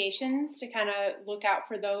associations, to kind of look out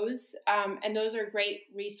for those. And those are great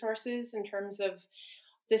resources in terms of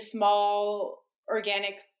the small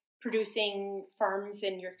organic producing farms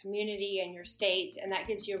in your community and your state. And that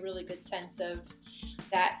gives you a really good sense of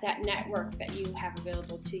that network that you have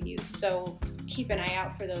available to you. So keep an eye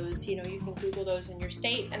out for those. You can Google those in your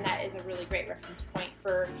state, and that is a really great reference point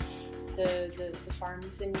for the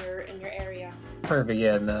farms in your area. Perfect.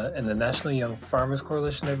 Yeah, and the National Young Farmers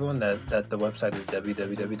Coalition, everyone, that the website is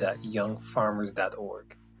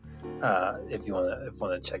www.youngfarmers.org. If you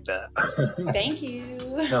wanna check that. Thank you.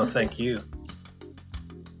 No, thank you.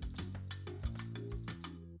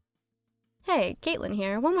 Hey, Caitlin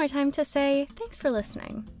here, one more time to say thanks for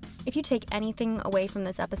listening. If you take anything away from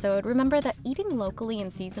this episode, remember that eating locally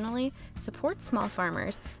and seasonally supports small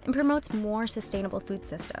farmers and promotes more sustainable food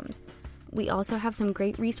systems. We also have some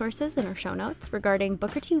great resources in our show notes regarding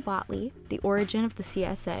Booker T. Whatley, the origin of the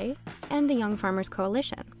CSA, and the Young Farmers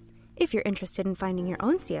Coalition. If you're interested in finding your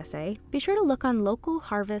own CSA, be sure to look on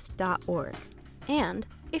localharvest.org. And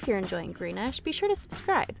if you're enjoying Greenish, be sure to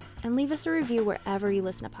subscribe and leave us a review wherever you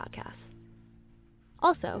listen to podcasts.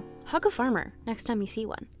 Also, hug a farmer next time you see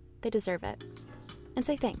one. They deserve it. And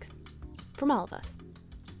say thanks. From all of us.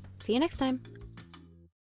 See you next time.